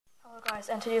Guys,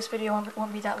 and today's video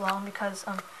won't be that long because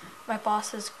my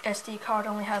boss's SD card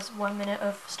only has 1 minute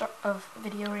of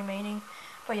video remaining.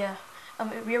 But yeah,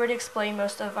 we already explained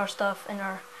most of our stuff in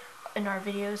our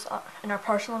videos, in our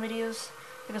personal videos,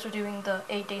 because we're doing the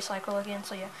 8-day cycle again.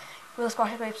 So yeah, we're the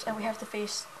Squashy Grapes, and we have to pay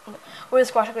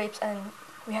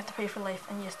for life.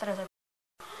 And yes, that is our.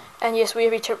 And yes, we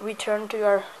returned to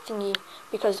our thingy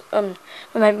because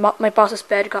when my boss's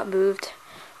bed got moved.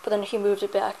 But then he moved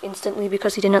it back instantly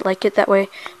because he didn't like it that way.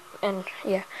 And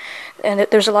yeah, and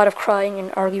there's a lot of crying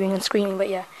and arguing and screaming, but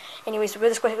yeah. Anyways, we're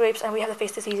the Squashy Grapes and we have to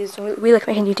face diseases, so we like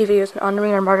making YouTube videos and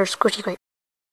honoring our martyrs, Squishy Grape.